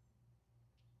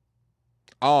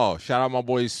 shout out my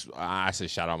boys. I said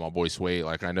shout out my boy Suede,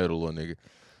 like I know the little nigga.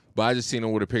 But I just seen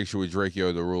him with a picture with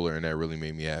Drakeo the Ruler, and that really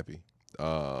made me happy.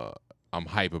 I'm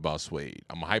hype about Suede.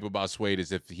 I'm hype about Suede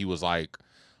as if he was like,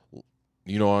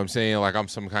 you know what I'm saying? Like I'm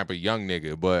some kind of young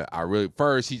nigga. But I really,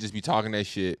 first, he just be talking that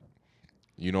shit.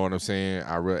 You know what I'm saying?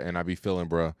 I be feeling,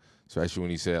 bro. Especially when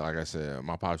he said, like I said,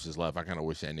 my pops just left. I kind of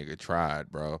wish that nigga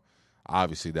tried, bro.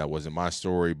 Obviously, that wasn't my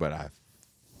story, but I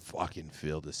fucking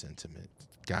feel the sentiment.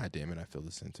 God damn it, I feel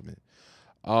the sentiment.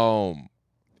 And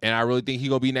I really think he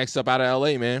gonna be next up out of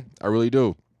LA, man. I really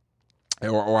do.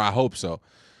 Or I hope so.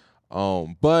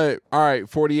 But all right,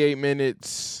 48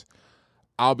 minutes.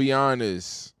 I'll be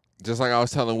honest. Just like I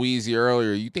was telling Weezy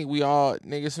earlier, you think we all,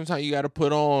 nigga, sometimes you gotta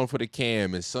put on for the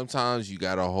cam, and sometimes you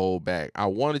gotta hold back. I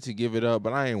wanted to give it up,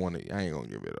 but I ain't gonna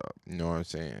give it up. You know what I'm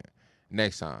saying?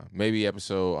 Next time. Maybe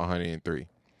episode 103.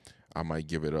 I might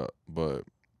give it up. But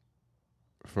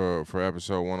for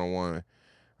episode 101,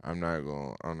 I'm not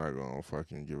gonna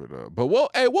fucking give it up. But what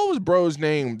was bro's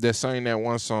name that sang that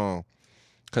one song?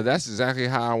 Cause that's exactly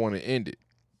how I want to end it.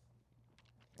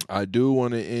 I do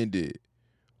want to end it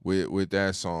with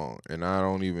that song, and I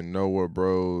don't even know what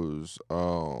bro's. I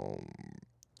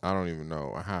don't even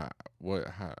know how.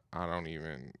 I don't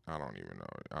even know.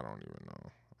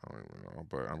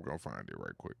 But I'm gonna find it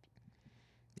right quick,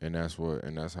 and that's how we're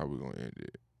gonna end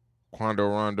it. Quando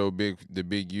Rondo, the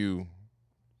big U.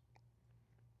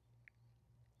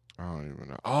 I don't even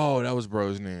know. Oh, that was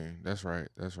bro's name. That's right.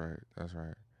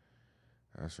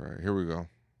 Here we go.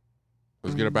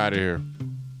 Let's get up out of here.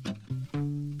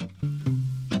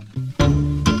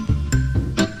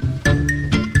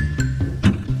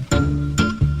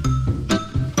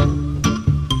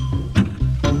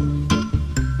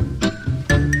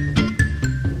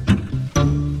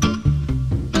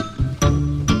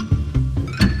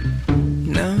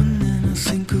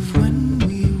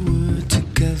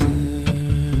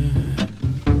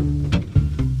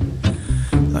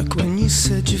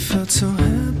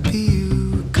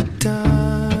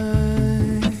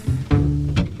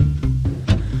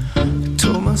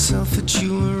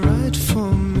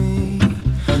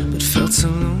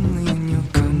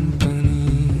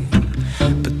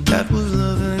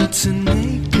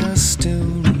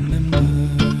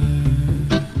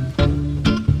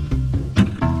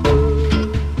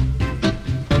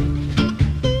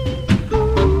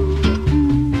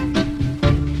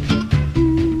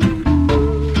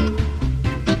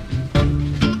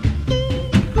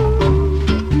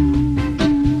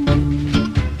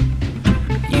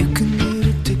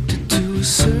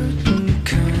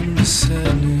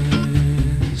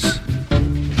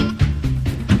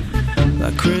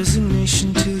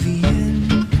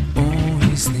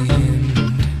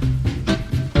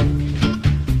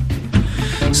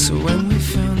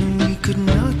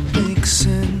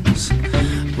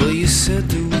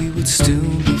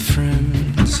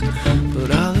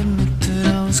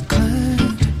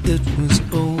 it was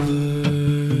over.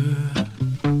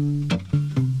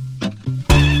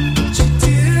 She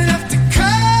didn't have to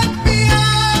cut me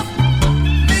off,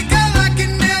 make out like it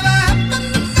never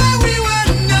happened, and that we were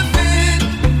nothing.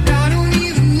 I don't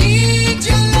even need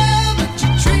your love, but you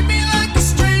treat me like a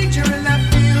stranger, and that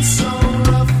feels so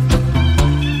rough.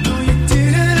 No, you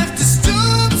didn't have to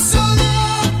stoop so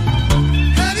low.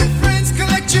 Have your friends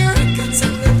collect your records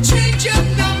and then change your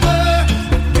number.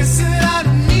 Guess that I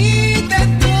don't need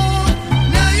that though.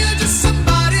 Now you're just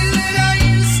somebody that I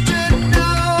used to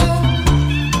know.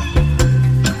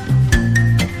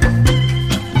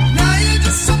 Now you're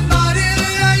just somebody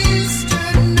that I used to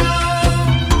know.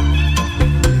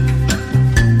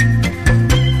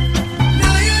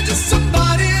 Now you're just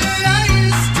somebody that I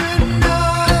used to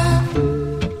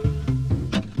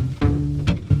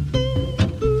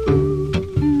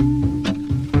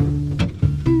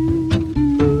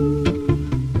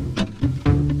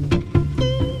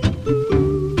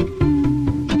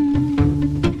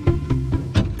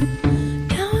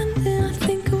Now and then I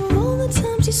think of all the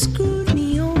times you screwed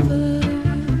me over,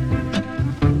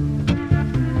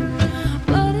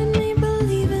 but in me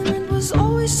believing it was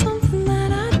always something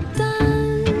that I'd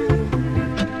done.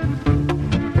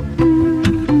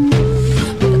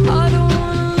 But I don't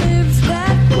wanna live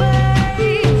that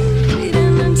way,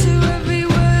 reading into every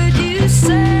word you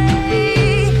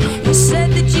say. You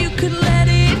said that you could let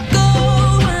it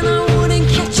go, and I wouldn't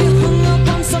catch you hung up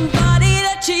on somebody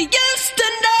that you used to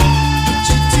know.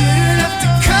 You didn't have to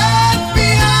cut me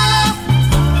off,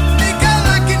 make out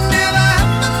like it never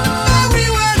happened, that we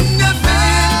were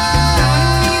nothing. I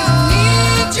don't even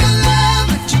need your love,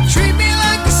 but you treat me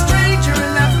like a stranger,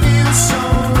 and that feels so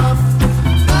rough.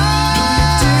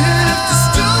 You didn't have to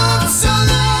stoop so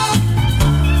low,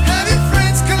 have your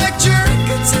friends collect your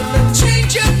records and then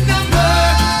change your number.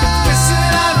 Guess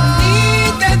that I don't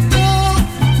need that though.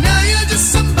 Now you're just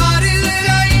somebody that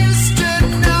I used to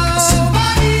know.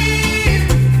 Somebody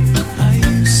I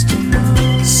used to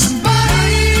know.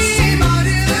 Somebody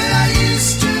that I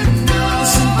used to know.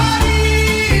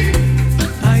 Somebody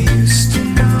I used to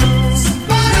know.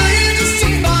 Somebody, you're just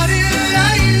somebody that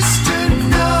I used to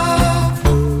know.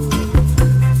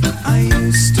 I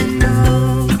used to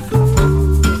know.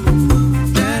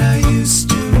 That I used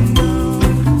to know.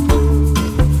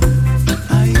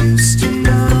 I used to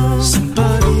know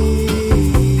somebody.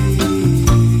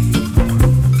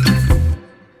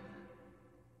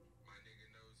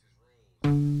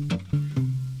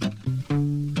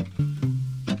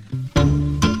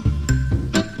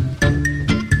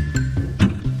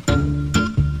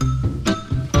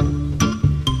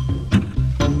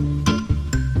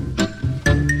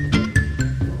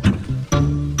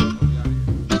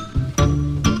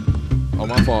 Oh,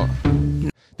 my fault.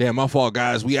 Damn, my fault,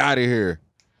 guys. We out of here.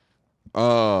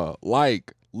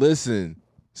 Like, listen,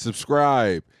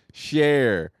 subscribe,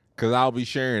 share, cause I'll be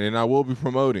sharing and I will be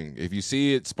promoting. If you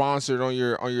see it sponsored on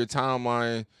your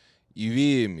timeline, you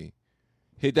via me.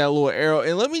 Hit that little arrow.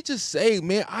 And let me just say,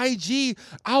 man, IG,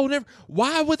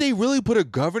 why would they really put a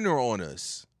governor on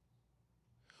us?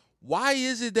 Why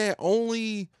is it that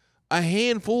only a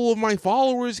handful of my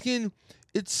followers can?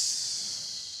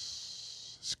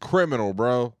 It's criminal,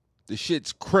 bro. This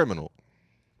shit's criminal.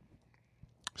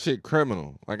 Shit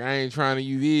criminal. Like, I ain't trying to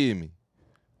UV me.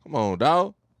 Come on,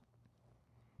 dog.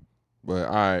 But,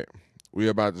 all right. We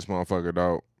about this motherfucker,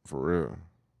 dog. For real.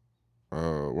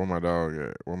 Where my dog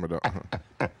at? Where my dog?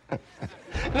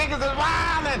 Niggas is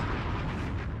wildin'.